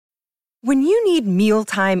When you need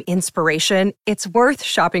mealtime inspiration, it's worth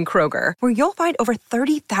shopping Kroger, where you'll find over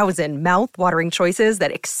 30,000 mouth-watering choices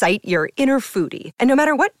that excite your inner foodie. And no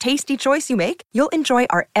matter what tasty choice you make, you'll enjoy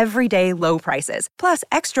our everyday low prices, plus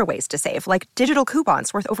extra ways to save, like digital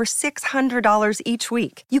coupons worth over $600 each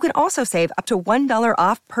week. You can also save up to $1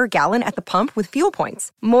 off per gallon at the pump with fuel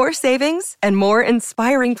points. More savings and more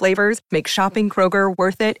inspiring flavors make shopping Kroger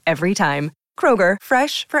worth it every time. Kroger,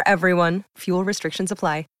 fresh for everyone. Fuel restrictions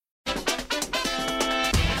apply.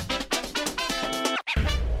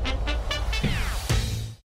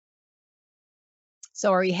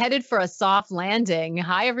 So are we headed for a soft landing?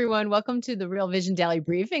 Hi, everyone. Welcome to the Real Vision Daily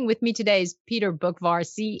Briefing. With me today is Peter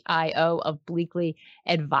Boockvar, CIO of Bleakley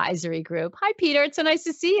Advisory Group. Hi, Peter. It's so nice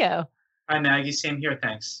to see you. Hi, Maggie. Same here.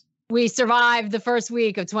 Thanks. We survived the first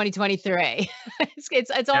week of 2023.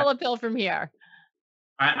 It's all uphill from here.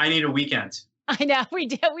 I need a weekend. I know we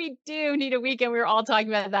do need a weekend. We were all talking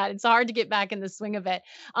about that. It's hard to get back in the swing of it.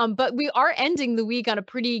 But we are ending the week on a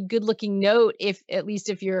pretty good looking note, at least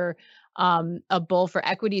if you're a bull for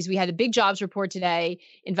equities. We had a big jobs report today.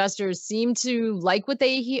 Investors seem to like what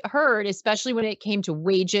they heard, especially when it came to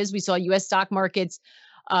wages. We saw U.S. stock markets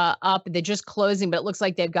up. They're just closing, but it looks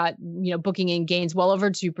like they've got, booking in gains well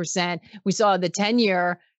over 2%. We saw the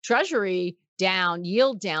 10-year Treasury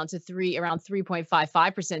yield down to around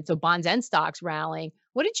 3.55%. So bonds and stocks rallying.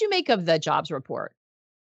 What did you make of the jobs report?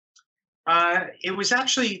 It was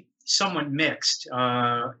actually somewhat mixed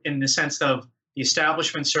in the sense of the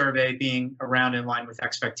establishment survey being around in line with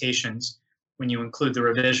expectations when you include the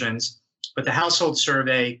revisions, but the household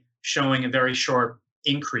survey showing a very sharp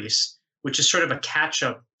increase, which is sort of a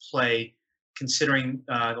catch-up play considering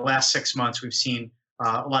the last 6 months we've seen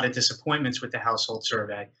a lot of disappointments with the household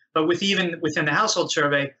survey. But even within the household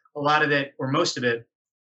survey, a lot of it, or most of it,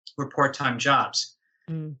 were part-time jobs.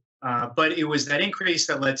 But it was that increase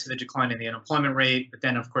that led to the decline in the unemployment rate. But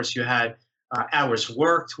then, of course, you had hours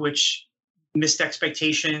worked, which missed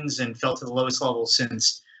expectations and fell to the lowest level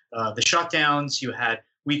since the shutdowns. You had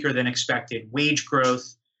weaker than expected wage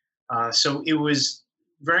growth. So it was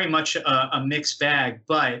very much a mixed bag.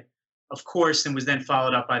 But of course, it was then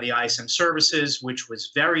followed up by the ISM services, which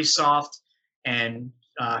was very soft and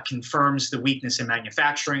confirms the weakness in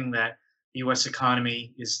manufacturing, that the U.S.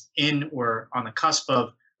 economy is in or on the cusp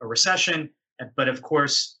of a recession. But of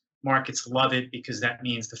course, markets love it because that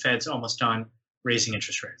means the Fed's almost done raising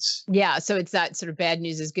interest rates. Yeah. So it's that sort of bad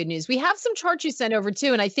news is good news. We have some charts you sent over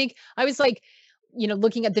too. And I think I was like,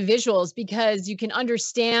 looking at the visuals, because you can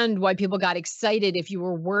understand why people got excited if you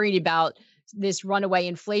were worried about this runaway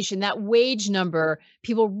inflation. That wage number,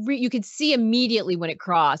 you could see immediately when it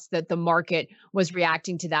crossed that the market was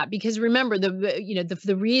reacting to that. Because remember,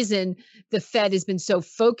 the reason the Fed has been so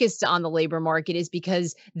focused on the labor market is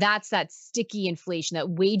because that's that sticky inflation, that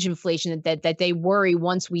wage inflation that they worry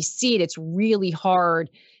once we see it, it's really hard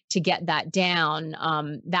to get that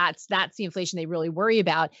down. That's the inflation they really worry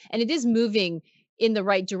about. And it is moving in the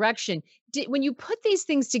right direction. When you put these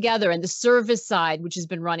things together, and the service side, which has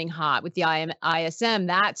been running hot with the ISM,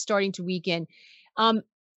 that's starting to weaken,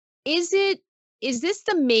 is this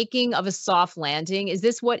the making of a soft landing? Is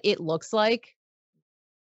this what it looks like?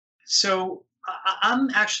 So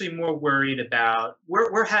I'm actually more worried about we're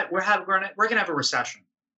going to have a recession.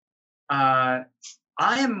 I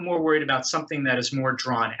am more worried about something that is more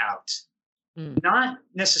drawn out, not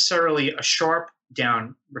necessarily a sharp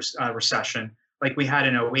down recession like we had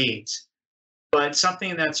in 2008, but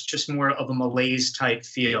something that's just more of a malaise type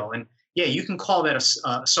feel. And yeah, you can call that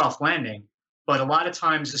a soft landing, but a lot of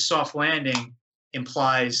times a soft landing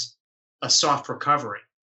implies a soft recovery.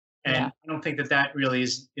 And I don't think that really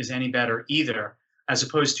is any better either, as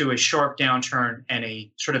opposed to a sharp downturn and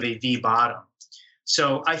a sort of a V bottom.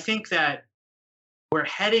 So I think that we're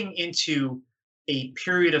heading into a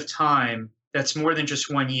period of time that's more than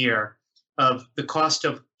just 1 year of the cost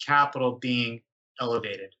of capital being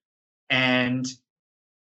elevated. And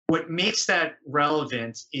what makes that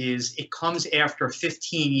relevant is it comes after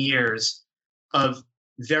 15 years of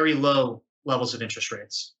very low levels of interest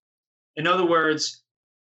rates. In other words,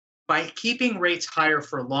 by keeping rates higher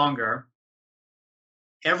for longer,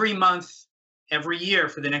 every month, every year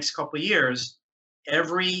for the next couple of years,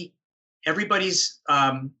 everybody's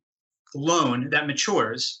loan that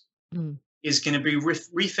matures is going to be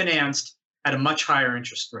refinanced at a much higher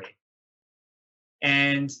interest rate.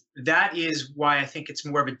 And that is why I think it's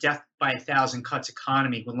more of a death by 1,000 cuts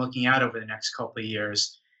economy when looking out over the next couple of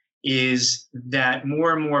years, is that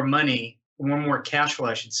more and more money, more and more cash flow,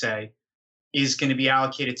 I should say, is going to be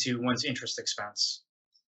allocated to one's interest expense.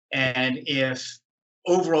 And if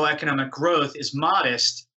overall economic growth is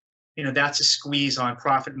modest, that's a squeeze on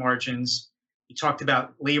profit margins. You talked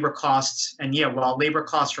about labor costs, and yeah, while labor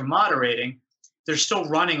costs are moderating, they're still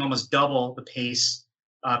running almost double the pace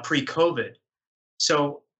pre-COVID.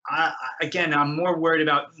 So again, I'm more worried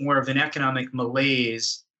about more of an economic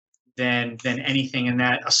malaise than anything, and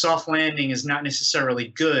that a soft landing is not necessarily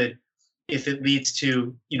good if it leads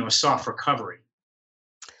to a soft recovery.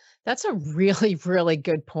 That's a really, really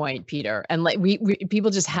good point, Peter. And like we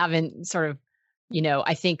people just haven't sort of,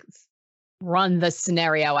 I think run the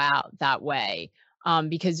scenario out that way.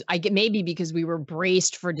 Because I get maybe because we were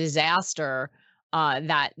braced for disaster,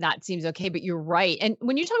 that seems okay. But you're right. And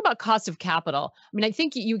when you talk about cost of capital, I mean, I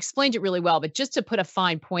think you explained it really well. But just to put a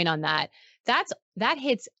fine point on that, that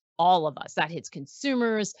hits all of us. That hits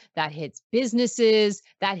consumers, that hits businesses,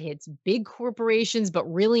 that hits big corporations, but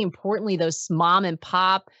really importantly, those mom and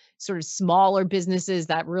pop sort of smaller businesses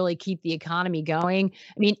that really keep the economy going.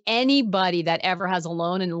 I mean, anybody that ever has a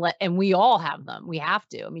loan, and we all have them, we have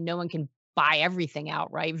to. I mean, no one can buy everything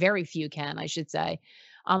outright. Very few can, I should say.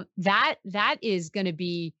 That is going to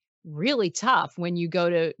be really tough when you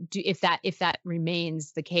go to do, if that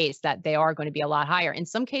remains the case, that they are going to be a lot higher. In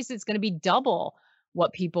some cases, it's going to be double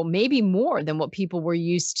what people, maybe more than what people were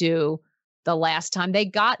used to the last time they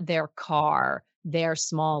got their car, their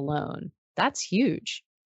small loan. That's huge.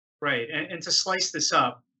 Right. And to slice this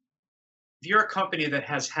up, if you're a company that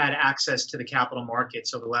has had access to the capital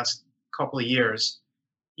markets over the last couple of years,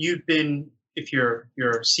 if your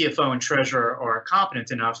CFO and treasurer are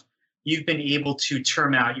competent enough, you've been able to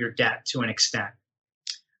term out your debt to an extent.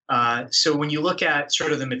 So when you look at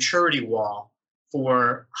sort of the maturity wall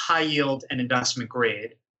for high yield and investment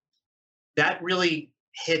grade, that really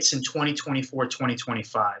hits in 2024,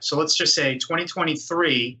 2025. So let's just say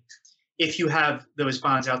 2023, if you have those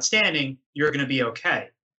bonds outstanding, you're going to be okay.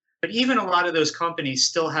 But even a lot of those companies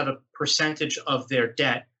still have a percentage of their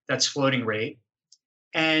debt that's floating rate.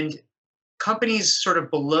 And companies sort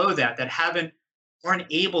of below that aren't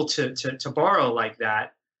able to borrow like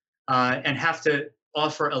that and have to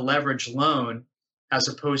offer a leveraged loan as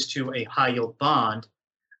opposed to a high yield bond,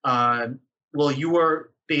 well, you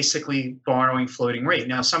are basically borrowing floating rate.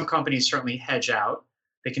 Now, some companies certainly hedge out.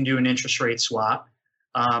 They can do an interest rate swap,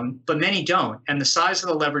 but many don't. And the size of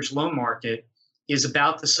the leveraged loan market is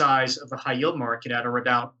about the size of the high yield market at or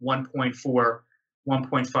about 1.4,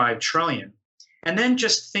 1.5 trillion. And then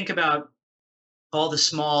just think about all the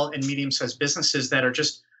small and medium-sized businesses that are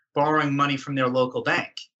just borrowing money from their local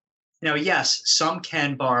bank. Now, yes, some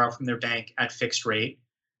can borrow from their bank at fixed rate,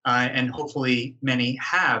 and hopefully many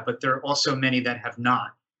have, but there are also many that have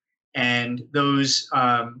not. And those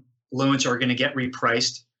loans are going to get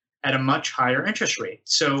repriced at a much higher interest rate.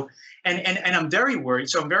 So, and I'm very worried.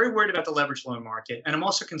 So I'm very worried about the leveraged loan market, and I'm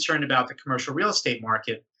also concerned about the commercial real estate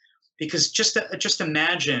market, because just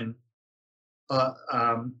imagine,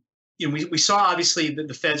 we saw obviously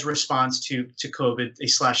the Fed's response to COVID. They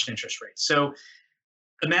slashed interest rates. So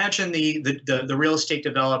imagine the real estate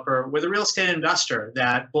developer or the real estate investor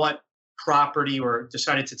that bought property or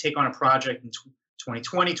decided to take on a project in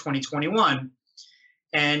 2020, 2021.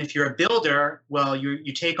 And if you're a builder, well,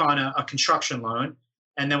 you take on a construction loan.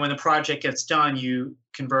 And then when the project gets done, you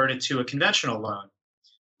convert it to a conventional loan.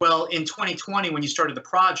 Well, in 2020, when you started the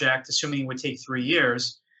project, assuming it would take 3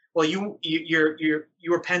 years, well, you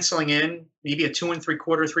were penciling in maybe a 2.75%,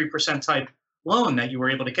 3% type loan that you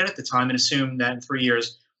were able to get at the time and assume that in 3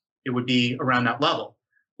 years it would be around that level.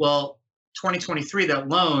 Well, 2023, that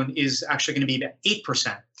loan is actually going to be about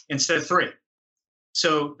 8% instead of 3%.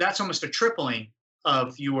 So that's almost a tripling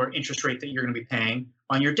of your interest rate that you're going to be paying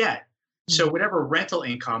on your debt. Mm-hmm. So whatever rental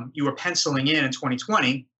income you were penciling in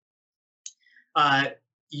 2020,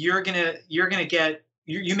 you're gonna get.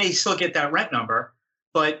 You may still get that rent number,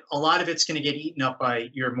 but a lot of it's going to get eaten up by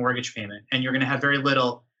your mortgage payment, and you're going to have very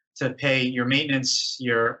little to pay your maintenance,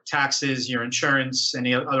 your taxes, your insurance, and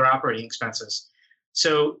the other operating expenses.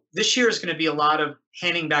 So this year is going to be a lot of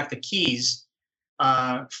handing back the keys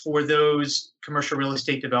for those commercial real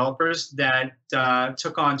estate developers that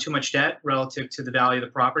took on too much debt relative to the value of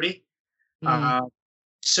the property.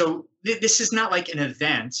 So this is not like an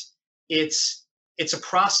event. It's a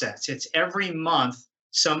process. It's every month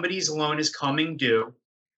somebody's loan is coming due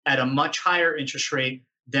at a much higher interest rate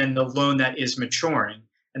than the loan that is maturing.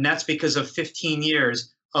 And that's because of 15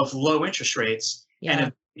 years of low interest rates and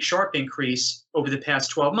a sharp increase over the past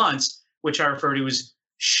 12 months, which I refer to as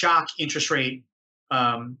shock interest rate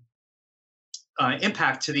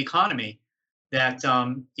impact to the economy that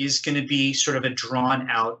is going to be sort of a drawn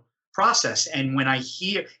out process. And when I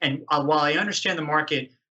hear, and while I understand the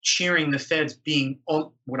market cheering the Feds being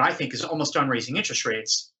what I think is almost done raising interest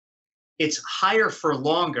rates, it's higher for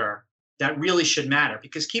longer that really should matter.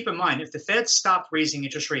 Because keep in mind, if the Fed stopped raising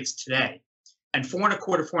interest rates today and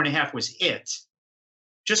 4.25, 4.5 was it,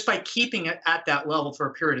 just by keeping it at that level for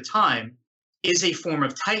a period of time is a form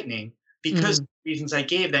of tightening because of the reasons I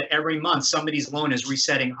gave, that every month somebody's loan is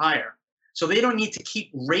resetting higher. So they don't need to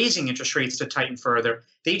keep raising interest rates to tighten further.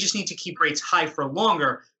 They just need to keep rates high for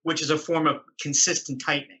longer, which is a form of consistent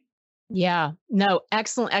tightening. Yeah, no,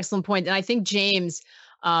 excellent point. And I think James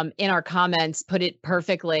in our comments put it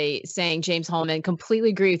perfectly, saying, James Holman, completely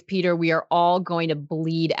agree with Peter. We are all going to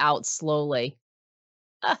bleed out slowly.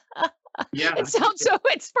 Yeah. It sounds so,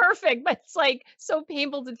 it's perfect, but it's like so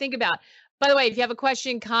painful to think about. By the way, if you have a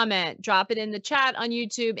question, comment, drop it in the chat on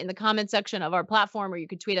YouTube, in the comment section of our platform, or you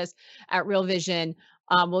could tweet us at Real Vision.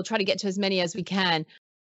 We'll try to get to as many as we can.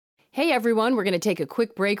 Hey, everyone, we're going to take a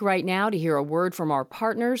quick break right now to hear a word from our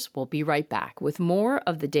partners. We'll be right back with more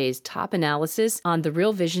of the day's top analysis on the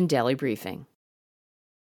Real Vision Daily Briefing.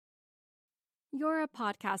 You're a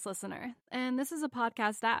podcast listener, and this is a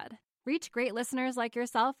podcast ad. Reach great listeners like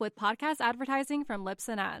yourself with podcast advertising from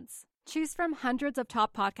Libsyn Ads. Choose from hundreds of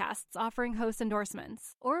top podcasts offering host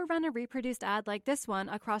endorsements, or run a reproduced ad like this one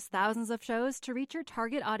across thousands of shows to reach your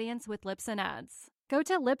target audience with Libsyn Ads. Go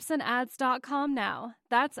to libsynads.com now.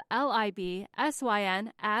 That's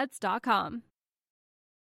LIBSYN ads.com.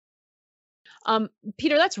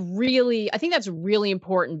 Peter, I think that's really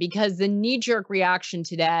important, because the knee-jerk reaction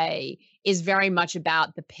today is very much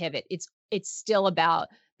about the pivot. It's still about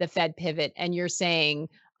the Fed pivot, and you're saying,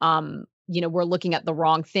 we're looking at the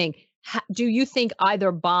wrong thing. Do you think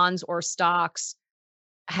either bonds or stocks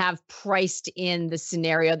have priced in the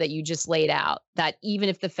scenario that you just laid out, that even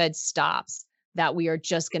if the Fed stops, that we are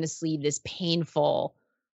just going to see this painful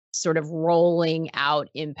sort of rolling out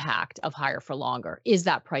impact of higher for longer? Is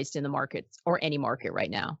that priced in the markets, or any market right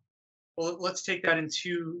now? Well, let's take that in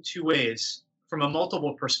two ways. From a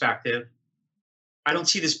multiple perspective, I don't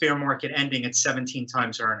see this bear market ending at 17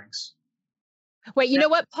 times earnings. Wait, you know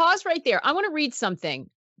what? Pause right there. I want to read something.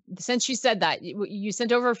 Since you said that, you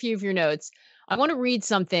sent over a few of your notes. I want to read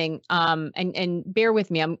something, and bear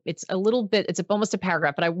with me. It's a little bit, it's almost a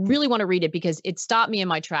paragraph, but I really want to read it because it stopped me in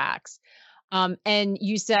my tracks. And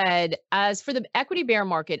you said, as for the equity bear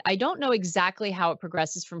market, I don't know exactly how it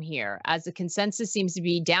progresses from here, as the consensus seems to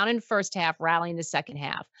be down in the first half, rallying the second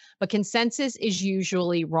half. But consensus is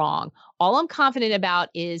usually wrong. All I'm confident about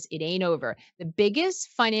is it ain't over. The biggest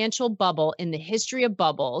financial bubble in the history of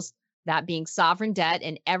bubbles, that being sovereign debt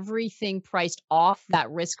and everything priced off that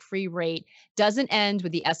risk-free rate, doesn't end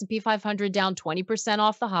with the S&P 500 down 20%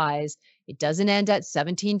 off the highs. It doesn't end at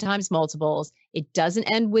 17 times multiples. It doesn't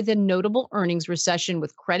end with a notable earnings recession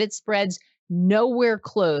with credit spreads nowhere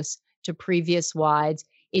close to previous wides.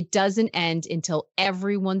 It doesn't end until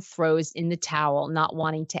everyone throws in the towel, not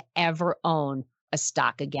wanting to ever own a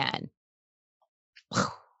stock again.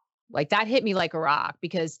 Like, that hit me like a rock,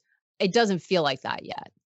 because it doesn't feel like that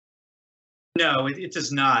yet. No, it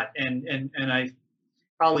does not. And I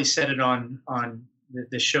probably said it on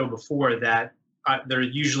the show before that there are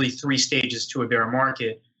usually three stages to a bear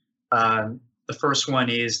market. The first one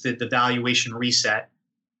is the valuation reset.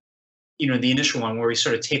 The initial one where we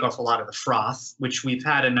sort of take off a lot of the froth, which we've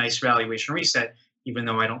had a nice valuation reset, even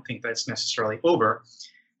though I don't think that's necessarily over.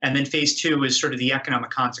 And then phase two is sort of the economic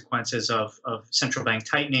consequences of central bank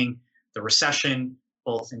tightening, the recession,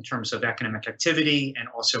 both in terms of economic activity and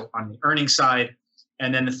also on the earnings side.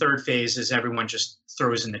 And then the third phase is everyone just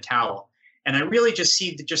throws in the towel. And I really just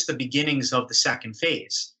see just the beginnings of the second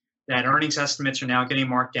phase, that earnings estimates are now getting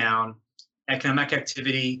marked down. Economic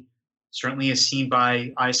activity, certainly as seen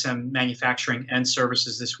by ISM manufacturing and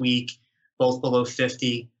services this week, both below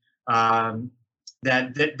 50.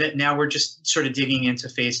 That now we're just sort of digging into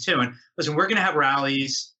phase two. And listen, we're going to have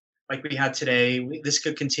rallies like we had today. This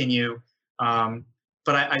could continue.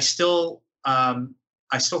 But I still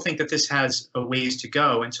think that this has a ways to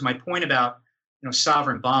go. And to my point about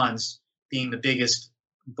sovereign bonds being the biggest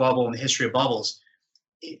bubble in the history of bubbles,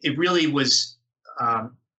 it really was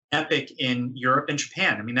epic in Europe and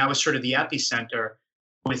Japan. I mean, that was sort of the epicenter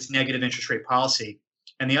with negative interest rate policy.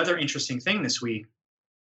 And the other interesting thing this week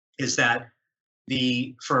is that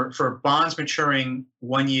for bonds maturing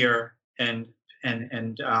 1 year and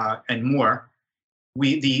more,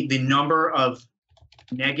 the number of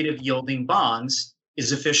negative yielding bonds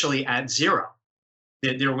is officially at zero.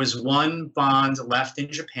 There was one bond left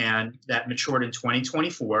in Japan that matured in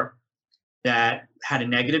 2024 that had a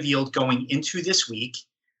negative yield going into this week,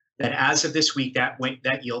 that as of this week,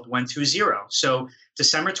 that yield went to zero. So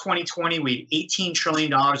December 2020, we had $18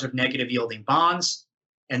 trillion of negative yielding bonds.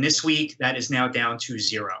 And this week, that is now down to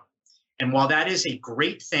zero. And while that is a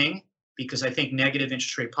great thing because I think negative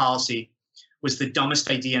interest rate policy was the dumbest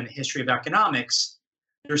idea in the history of economics,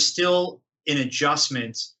 there's still an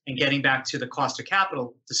adjustment. And getting back to the cost of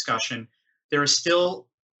capital discussion, there are still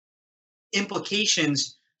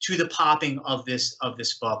implications to the popping of this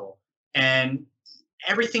bubble, and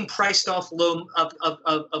everything priced off low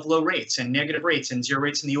rates and negative rates and zero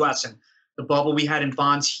rates in the U.S. and the bubble we had in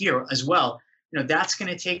bonds here as well. That's going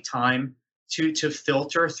to take time to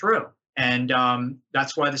filter through, and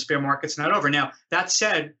that's why this bear market's not over. Now, that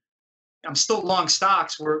said, I'm still long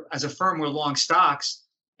stocks. As a firm, we're long stocks,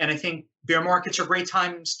 and I think bear markets are great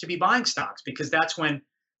times to be buying stocks because that's when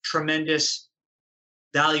tremendous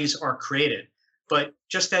values are created. But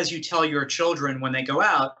just as you tell your children when they go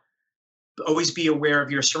out, always be aware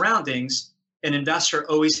of your surroundings. An investor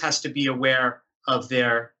always has to be aware of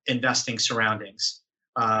their investing surroundings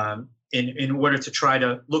in order to try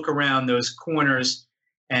to look around those corners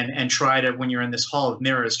and try to, when you're in this hall of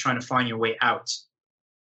mirrors, trying to find your way out.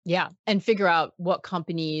 Yeah. And figure out what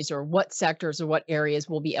companies or what sectors or what areas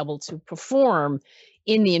will be able to perform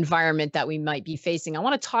in the environment that we might be facing. I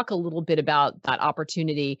want to talk a little bit about that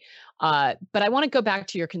opportunity, but I want to go back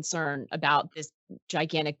to your concern about this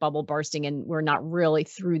gigantic bubble bursting, and we're not really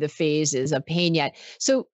through the phases of pain yet.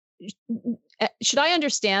 So should I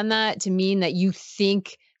understand that to mean that you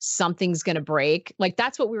think something's going to break? Like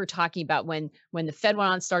that's what we were talking about when the Fed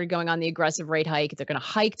started going on the aggressive rate hike. They're going to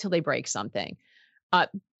hike till they break something.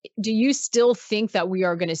 Do you still think that we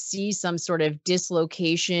are going to see some sort of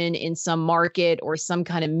dislocation in some market or some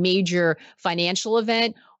kind of major financial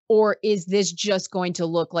event? Or is this just going to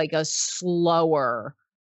look like a slower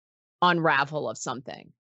unravel of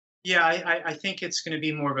something? Yeah, I think it's going to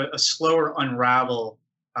be more of a slower unravel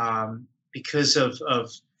because of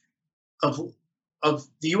the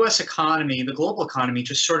U.S. economy, the global economy,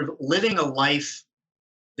 just sort of living a life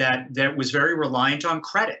that was very reliant on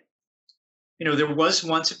credit. There was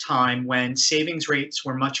once a time when savings rates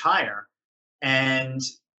were much higher and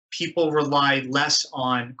people relied less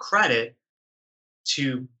on credit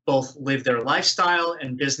to both live their lifestyle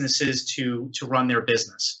and businesses to run their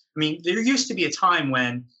business. I mean, there used to be a time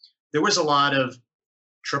when there was a lot of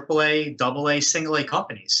AAA, AA, single A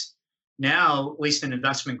companies. Now, at least in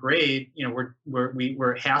investment grade,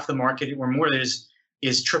 we're half the market or more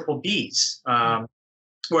is triple Bs.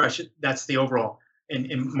 That's the overall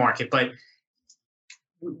in market, but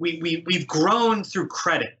we've grown through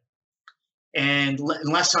credit and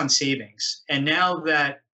less on savings. And now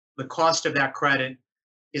that the cost of that credit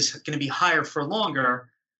is going to be higher for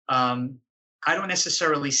longer, I don't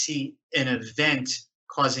necessarily see an event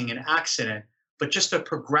causing an accident, but just a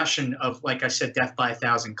progression of, like I said, death by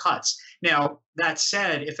 1,000 cuts. Now, that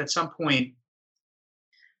said, if at some point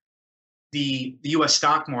the U.S.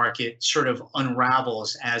 stock market sort of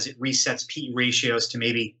unravels as it resets PE ratios to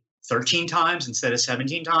maybe 13 times instead of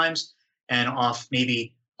 17 times, and off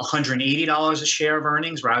maybe $180 a share of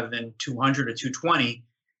earnings rather than 200 or 220,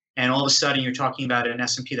 and all of a sudden you're talking about an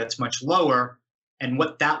S&P that's much lower, and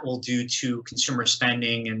what that will do to consumer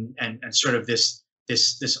spending and sort of this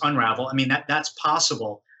unravel. I mean, that's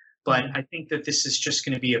possible, but I think that this is just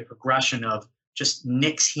going to be a progression of just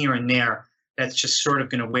nicks here and there that's just sort of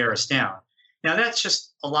going to wear us down. Now, that's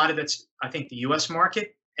just a lot of it's, I think, the U.S.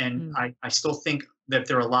 market, and I still think that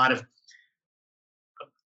there are a lot of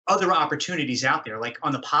other opportunities out there. Like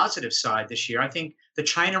on the positive side this year, I think the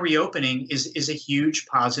China reopening is a huge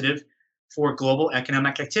positive for global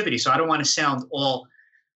economic activity. So I don't want to sound all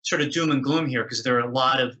sort of doom and gloom here because there are a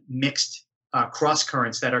lot of mixed cross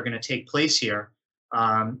currents that are going to take place here.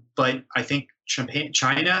 But I think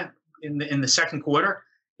China in the second quarter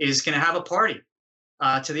is going to have a party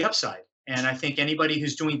to the upside. And I think anybody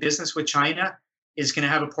who's doing business with China is going to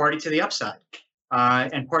have a party to the upside.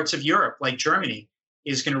 And parts of Europe, like Germany,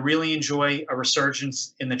 is going to really enjoy a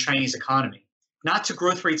resurgence in the Chinese economy. Not to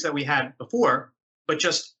growth rates that we had before, but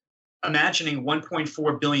just imagining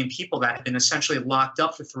 1.4 billion people that have been essentially locked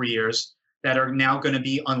up for 3 years that are now going to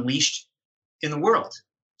be unleashed in the world.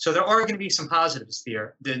 So there are going to be some positives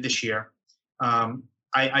there this year.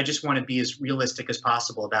 I just want to be as realistic as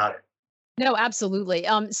possible about it. No, absolutely.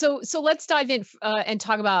 So let's dive in and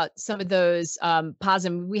talk about some of those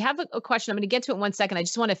positive. We have a question. I'm going to get to it in 1 second. I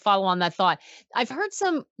just want to follow on that thought. I've heard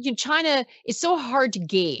China is so hard to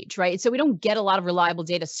gauge, right? So we don't get a lot of reliable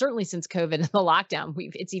data, certainly since COVID and the lockdown.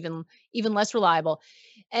 It's even less reliable.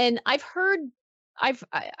 And I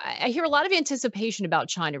hear a lot of anticipation about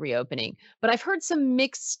China reopening, but I've heard some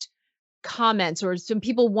mixed comments or some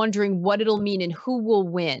people wondering what it'll mean and who will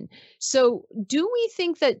win. So do we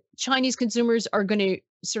think that Chinese consumers are going to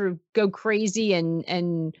sort of go crazy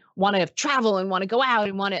and want to travel and want to go out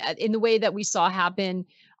and want to, in the way that we saw happen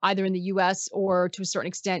either in the U.S. or to a certain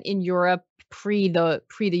extent in Europe pre the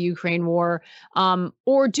Ukraine war,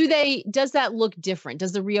 or does that look different?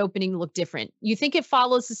 Does the reopening look different? You think it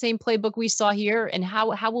follows the same playbook we saw here, and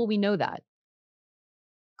how will we know that?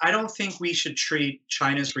 I don't think we should treat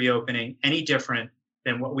China's reopening any different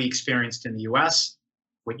than what we experienced in the US,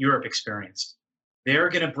 what Europe experienced. They're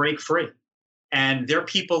going to break free. And they're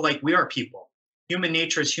people like we are people. Human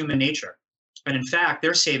nature is human nature. And in fact,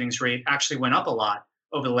 their savings rate actually went up a lot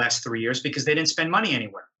over the last 3 years because they didn't spend money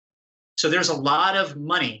anywhere. So there's a lot of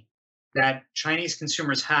money that Chinese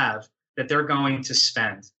consumers have that they're going to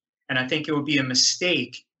spend. And I think it would be a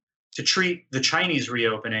mistake to treat the Chinese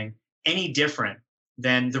reopening any different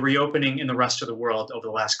than the reopening in the rest of the world over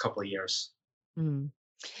the last couple of years. Mm.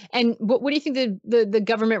 And what do you think the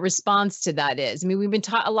government response to that is? I mean,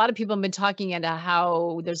 a lot of people have been talking about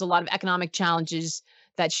how there's a lot of economic challenges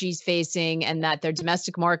that she's facing and that their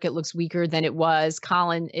domestic market looks weaker than it was.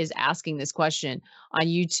 Colin is asking this question on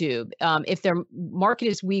YouTube. If their market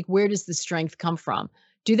is weak, where does the strength come from?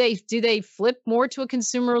 Do they flip more to a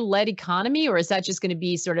consumer-led economy, or is that just going to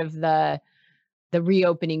be sort of the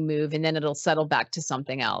reopening move and then it'll settle back to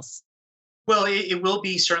something else? Well, it will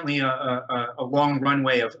be certainly a long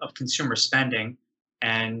runway of consumer spending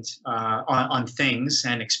and on things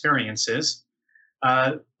and experiences.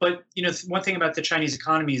 But one thing about the Chinese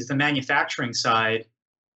economy is the manufacturing side.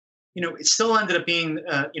 It still ended up being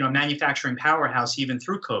a manufacturing powerhouse even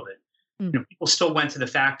through COVID. People still went to the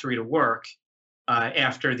factory to work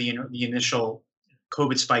after the initial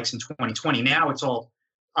COVID spikes in 2020. Now it's all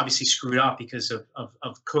obviously screwed up because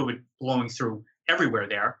of COVID blowing through everywhere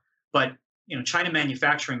there. But China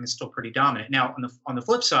manufacturing is still pretty dominant. Now, on the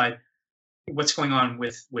flip side, what's going on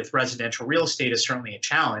with residential real estate is certainly a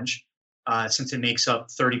challenge, since it makes up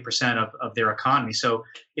 30% of their economy. So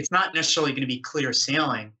it's not necessarily going to be clear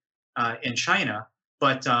sailing in China,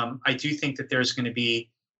 but I do think that there's going to be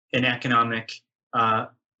an economic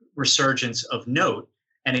resurgence of note.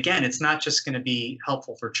 And again, it's not just going to be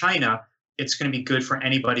helpful for China. It's going to be good for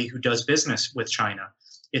anybody who does business with China.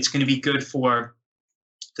 It's going to be good for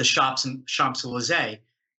the shops in Champs-Élysées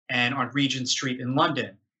and on Regent Street in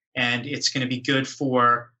London. And it's going to be good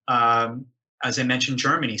for, as I mentioned,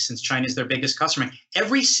 Germany, since China is their biggest customer.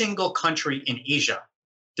 Every single country in Asia,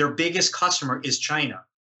 their biggest customer is China.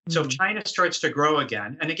 Mm-hmm. So if China starts to grow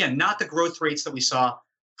again, and again, not the growth rates that we saw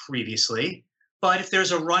previously, but if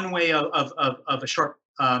there's a runway of a short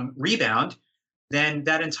rebound, then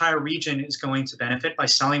that entire region is going to benefit by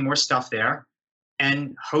selling more stuff there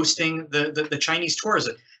and hosting the Chinese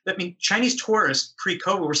tourism. I mean, Chinese tourists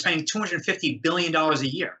pre-COVID were spending $250 billion a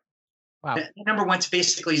year. Wow. That number went to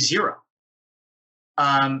basically zero.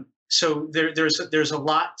 So there's a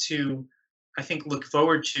lot to, I think, look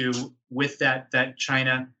forward to with that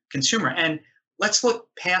China consumer. And let's look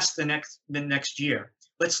past the next year.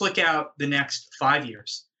 Let's look out the next 5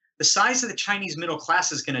 years. The size of the Chinese middle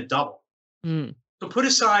class is going to double. Mm. So put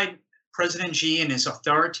aside President Xi and his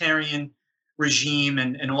authoritarian regime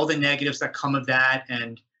and all the negatives that come of that.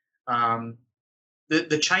 And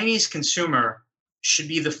the Chinese consumer should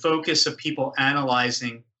be the focus of people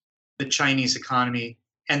analyzing the Chinese economy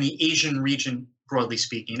and the Asian region, broadly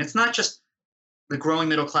speaking. And it's not just the growing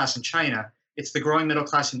middle class in China. It's the growing middle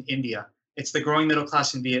class in India. It's the growing middle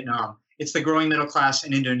class in Vietnam. It's the growing middle class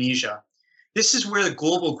in Indonesia. This is where the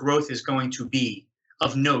global growth is going to be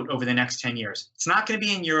of note over the next 10 years. It's not going to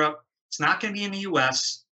be in Europe. It's not going to be in the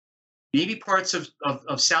US, maybe parts of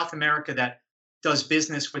South America that does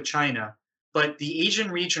business with China. But the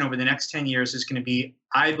Asian region over the next 10 years is going to be,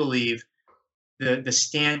 I believe, the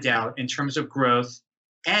standout in terms of growth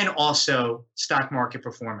and also stock market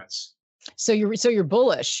performance. So you're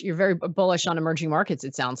bullish. You're very bullish on emerging markets,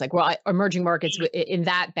 it sounds like. Well, emerging markets in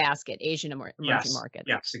that basket, Asian emerging markets.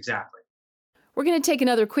 Yes, exactly. We're going to take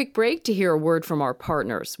another quick break to hear a word from our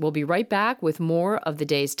partners. We'll be right back with more of the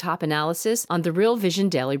day's top analysis on the Real Vision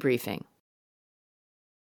Daily Briefing.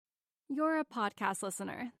 You're a podcast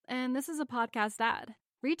listener, and this is a podcast ad.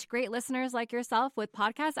 Reach great listeners like yourself with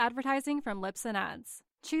podcast advertising from Libsyn Ads.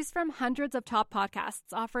 Choose from hundreds of top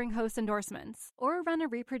podcasts offering host endorsements, or run a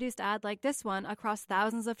reproduced ad like this one across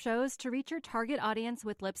thousands of shows to reach your target audience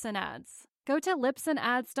with Libsyn Ads. Go to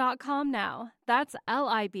libsynads.com now. That's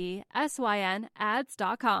LIBSYN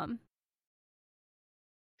ads.com.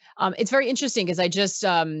 It's very interesting because I just,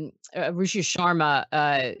 Rushi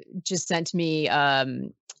Sharma just sent me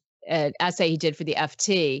an essay he did for the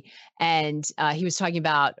FT, and he was talking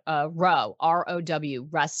about ROW, ROW,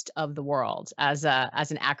 rest of the world, as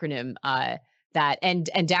an acronym that. And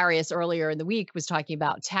Darius earlier in the week was talking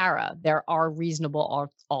about Tara. There are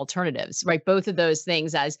reasonable alternatives, right? Both of those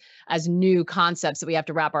things as new concepts that we have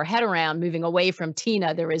to wrap our head around. Moving away from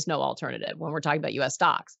Tina, there is no alternative when we're talking about U.S.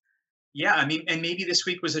 stocks. Yeah, I mean, and maybe this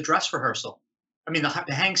week was a dress rehearsal. I mean, the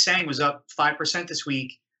Hang Seng was up 5% this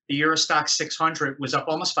week. The Euro Stoxx 600 was up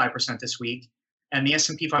almost 5% this week, and the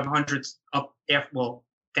S&P 500 up. Well,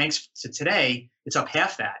 thanks to today, it's up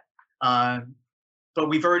half that. But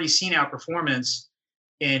we've already seen outperformance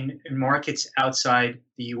in markets outside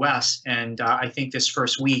the U.S. And I think this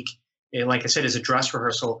first week, like I said, is a dress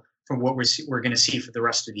rehearsal for what we're going to see for the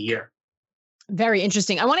rest of the year. Very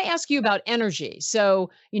interesting. I want to ask you about energy. So,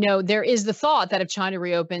 there is the thought that if China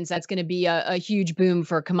reopens, that's going to be a huge boom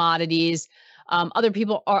for commodities. Other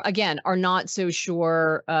people are not so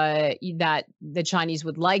sure that the Chinese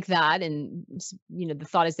would like that. And, the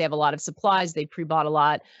thought is they have a lot of supplies. They pre-bought a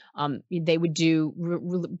lot. They would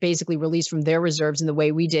do basically release from their reserves in the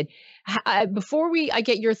way we did. Before I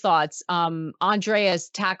get your thoughts, Andreas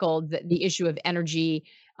tackled the issue of energy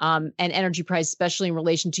and energy price, especially in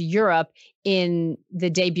relation to Europe, in the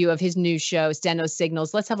debut of his new show, Steno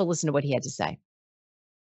Signals. Let's have a listen to what he had to say.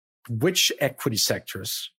 Which equity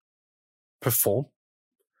sectors perform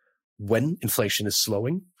when inflation is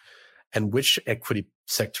slowing, and which equity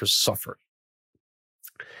sectors suffer?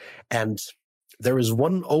 And there is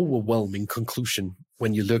one overwhelming conclusion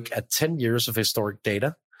when you look at 10 years of historic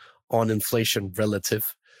data on inflation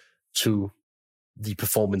relative to the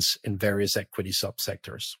performance in various equity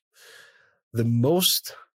subsectors. The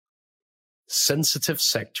most sensitive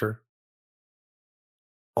sector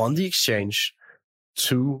on the exchange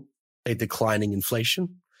to a declining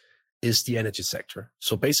inflation is the energy sector.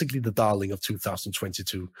 So basically the darling of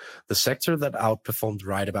 2022, the sector that outperformed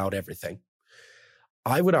right about everything.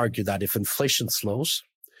 I would argue that if inflation slows,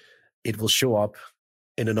 it will show up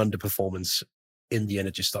in an underperformance in the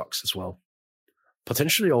energy stocks as well.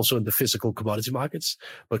 Potentially also in the physical commodity markets,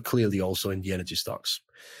 but clearly also in the energy stocks.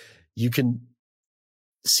 You can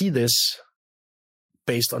see this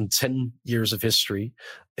based on 10 years of history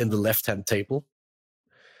in the left-hand table.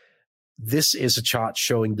 This is a chart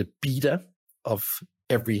showing the beta of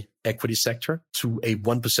every equity sector to a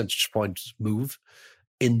 1 percentage point move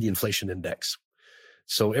in the inflation index.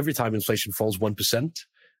 So every time inflation falls 1%,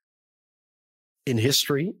 in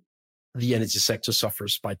history, the energy sector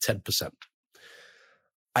suffers by 10%.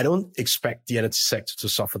 I don't expect the energy sector to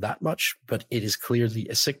suffer that much, but it is clearly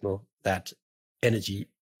a signal that energy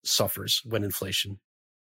suffers when inflation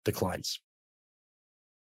declines.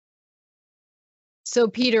 So,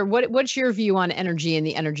 Peter, what's your view on energy in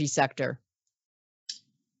the energy sector?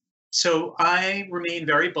 So I remain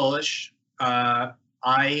very bullish.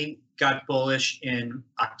 I got bullish in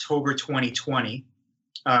October 2020,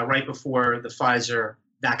 right before the Pfizer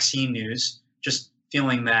vaccine news, just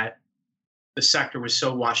feeling that the sector was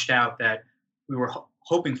so washed out that we were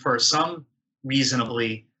hoping for some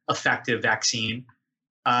reasonably effective vaccine.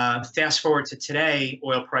 Fast forward to today,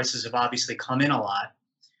 oil prices have obviously come in a lot,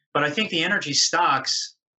 but I think the energy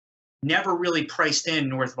stocks never really priced in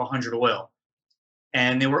north of 100 oil,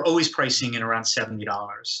 and they were always pricing in around $70.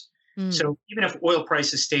 So even if oil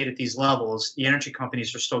prices stayed at these levels, the energy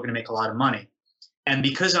companies are still going to make a lot of money. And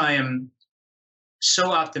because I am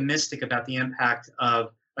so optimistic about the impact of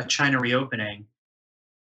a China reopening,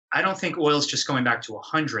 I don't think oil is just going back to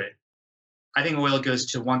 100. I think oil goes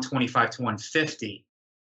to 125 to 150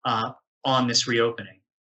 on this reopening.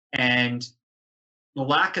 And the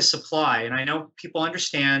lack of supply, and I know people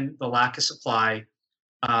understand the lack of supply,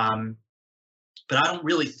 but I don't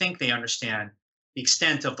really think they understand the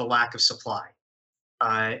extent of the lack of supply.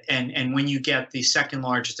 And when you get the second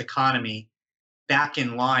largest economy back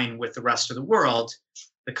in line with the rest of the world,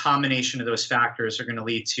 the combination of those factors are going to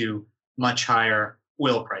lead to much higher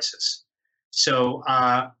oil prices. So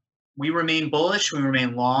we remain bullish, we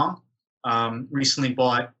remain long. Recently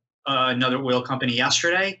bought another oil company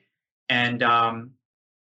yesterday, and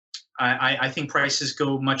I think prices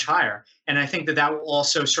go much higher. And I think that will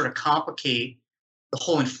also sort of complicate the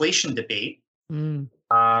whole inflation debate,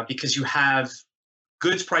 because you have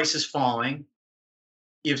goods prices falling,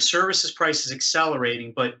 you have services prices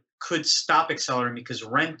accelerating, but could stop accelerating because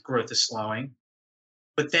rent growth is slowing.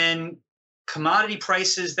 But then commodity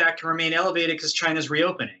prices that can remain elevated because China's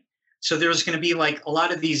reopening. So there's going to be like a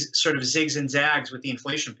lot of these sort of zigs and zags with the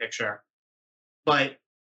inflation picture. But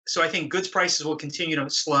so I think goods prices will continue to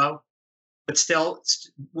slow, but still,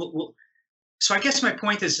 so I guess my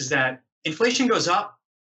point is that inflation goes up,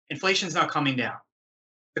 inflation's not coming down.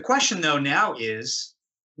 The question though now is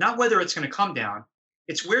not whether it's going to come down,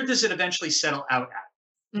 it's where does it eventually settle out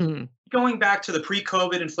at? going back to the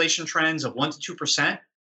pre-COVID inflation trends of 1% to 2%,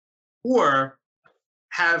 or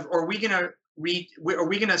are we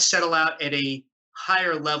going to settle out at a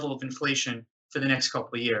higher level of inflation for the next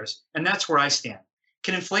couple of years? And that's where I stand.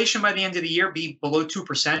 Can inflation by the end of the year be below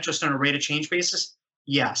 2% just on a rate of change basis?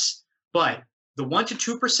 Yes. But the 1%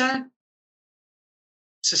 to 2%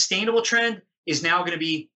 sustainable trend is now going to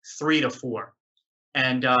be 3 to 4.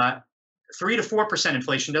 And 3 to 4%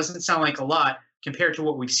 inflation doesn't sound like a lot compared to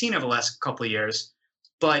what we've seen over the last couple of years,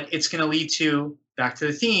 but it's going to lead to, back to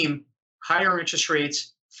the theme, higher interest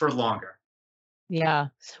rates for longer. Yeah.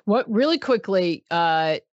 What really quickly,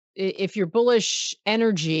 if you're bullish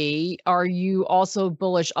energy, are you also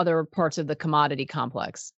bullish other parts of the commodity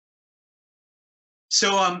complex?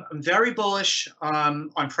 So I'm very bullish on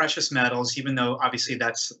precious metals, even though obviously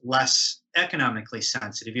that's less economically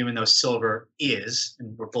sensitive, even though silver is,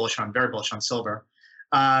 and we're very bullish on silver.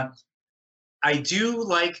 I do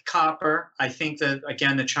like copper. I think that,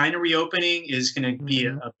 again, the China reopening is going to be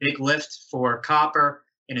a big lift for copper,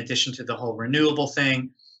 in addition to the whole renewable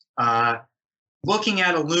thing. Looking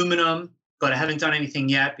at aluminum, but I haven't done anything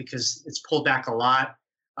yet because it's pulled back a lot.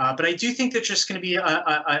 But I do think there's just going to be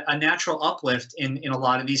a natural uplift in a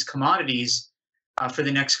lot of these commodities for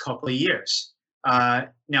the next couple of years.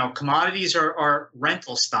 Now, commodities are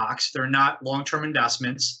rental stocks. They're not long-term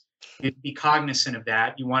investments. You'd be cognizant of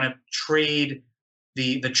that. You want to trade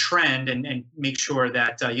the trend and make sure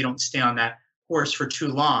that you don't stay on that horse for too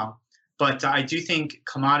long. But I do think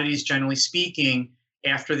commodities, generally speaking,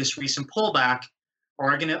 after this recent pullback,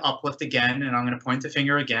 are going to uplift again, and I'm going to point the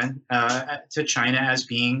finger again to China as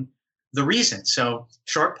being the reason. So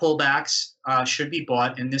short pullbacks should be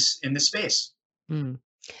bought in this space. And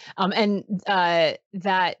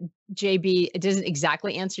that, JB, it doesn't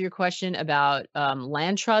exactly answer your question about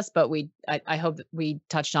land trust, but I hope that we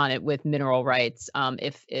touched on it with mineral rights.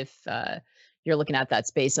 If you're looking at that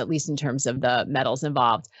space, at least in terms of the metals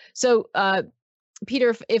involved. So,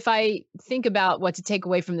 Peter, if I think about what to take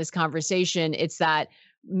away from this conversation, it's that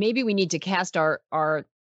maybe we need to cast our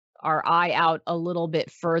eye out a little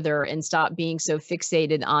bit further and stop being so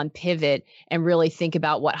fixated on pivot and really think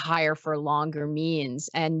about what higher for longer means.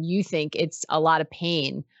 And you think it's a lot of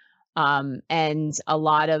pain and a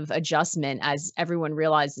lot of adjustment as everyone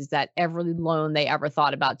realizes that every loan they ever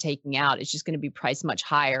thought about taking out is just going to be priced much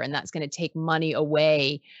higher. And that's going to take money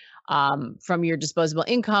away from your disposable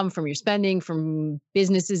income, from your spending, from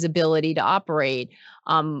businesses' ability to operate,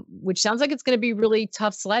 which sounds like it's going to be really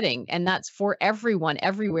tough sledding. And that's for everyone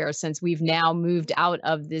everywhere, since we've now moved out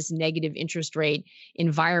of this negative interest rate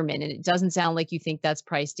environment. And it doesn't sound like you think that's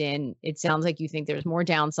priced in. It sounds like you think there's more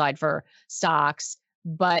downside for stocks,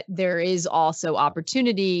 but there is also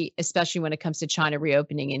opportunity, especially when it comes to China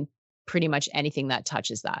reopening and pretty much anything that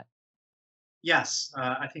touches that. Yes,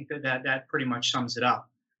 I think that pretty much sums it up.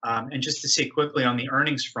 And just to say quickly on the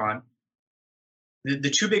earnings front, the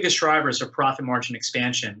two biggest drivers of profit margin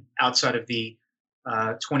expansion outside of the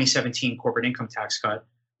 2017 corporate income tax cut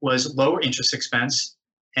was lower interest expense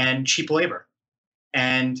and cheap labor.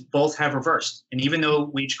 And both have reversed. And even though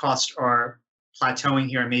wage costs are plateauing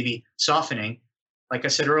here and maybe softening, like I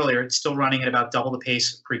said earlier, it's still running at about double the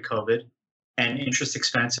pace of pre-COVID. And interest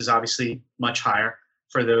expense is obviously much higher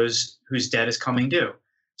for those whose debt is coming due.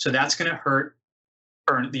 So that's going to hurt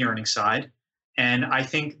the earnings side. And I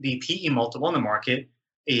think the PE multiple in the market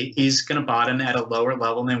is going to bottom at a lower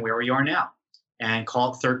level than where we are now, and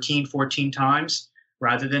call it 13, 14 times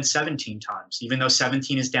rather than 17 times, even though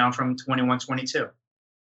 17 is down from 21, 22.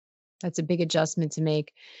 That's a big adjustment to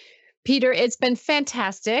make. Peter, it's been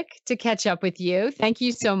fantastic to catch up with you. Thank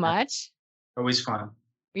you so much. Always fun.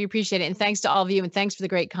 We appreciate it. And thanks to all of you. And thanks for the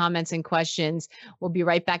great comments and questions. We'll be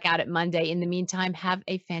right back at it Monday. In the meantime, have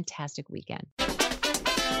a fantastic weekend.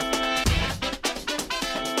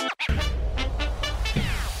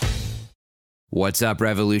 What's up,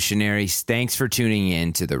 revolutionaries? Thanks for tuning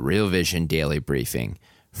in to the Real Vision Daily Briefing.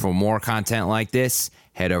 For more content like this,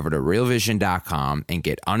 head over to realvision.com and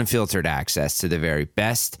get unfiltered access to the very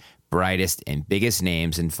best, brightest, and biggest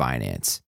names in finance.